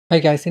Hi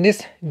guys, in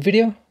this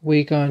video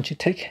we're going to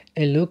take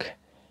a look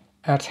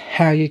at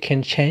how you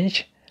can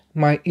change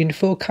My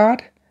Info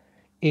card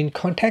in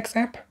Contacts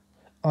app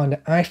on the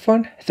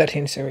iPhone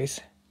 13 series.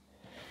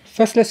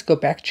 First, let's go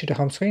back to the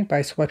home screen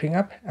by swiping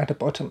up at the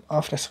bottom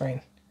of the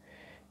screen.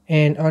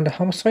 And on the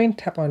home screen,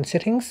 tap on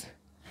Settings.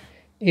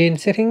 In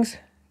Settings,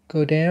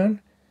 go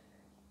down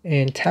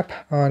and tap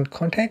on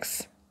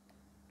Contacts.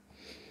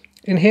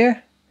 In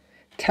here,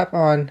 tap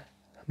on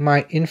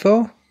My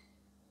Info.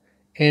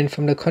 And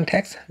from the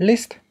contacts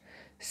list,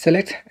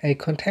 select a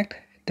contact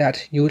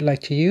that you would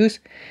like to use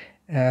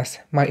as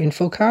My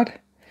Info card.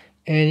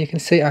 And you can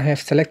see I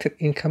have selected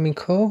incoming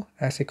call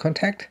as a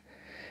contact.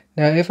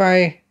 Now if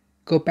I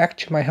go back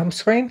to my home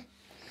screen,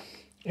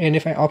 and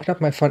if I open up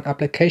my phone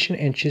application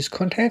and choose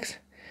contacts,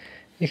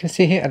 you can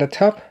see here at the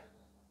top,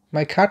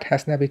 my card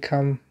has now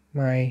become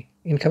my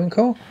incoming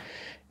call.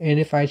 And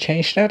if I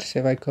change that, so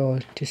if I go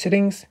to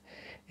settings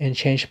and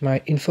change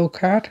my info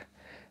card,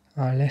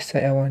 let's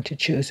say I want to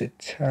choose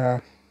it,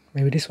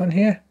 maybe this one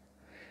here.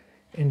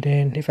 And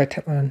then if I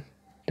tap on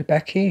the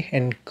back key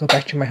and go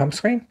back to my home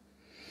screen,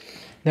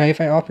 now if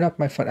I open up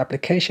my phone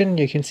application,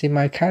 you can see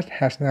my card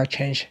has now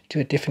changed to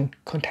a different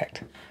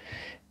contact.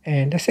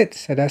 And that's it.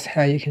 So that's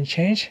how you can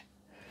change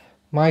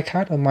my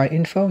card or My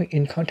Info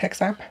in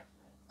Contacts app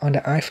on the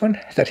iPhone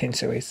 13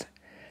 series.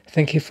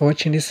 Thank you for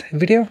watching this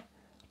video.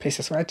 Please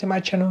subscribe to my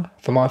channel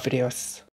for more videos.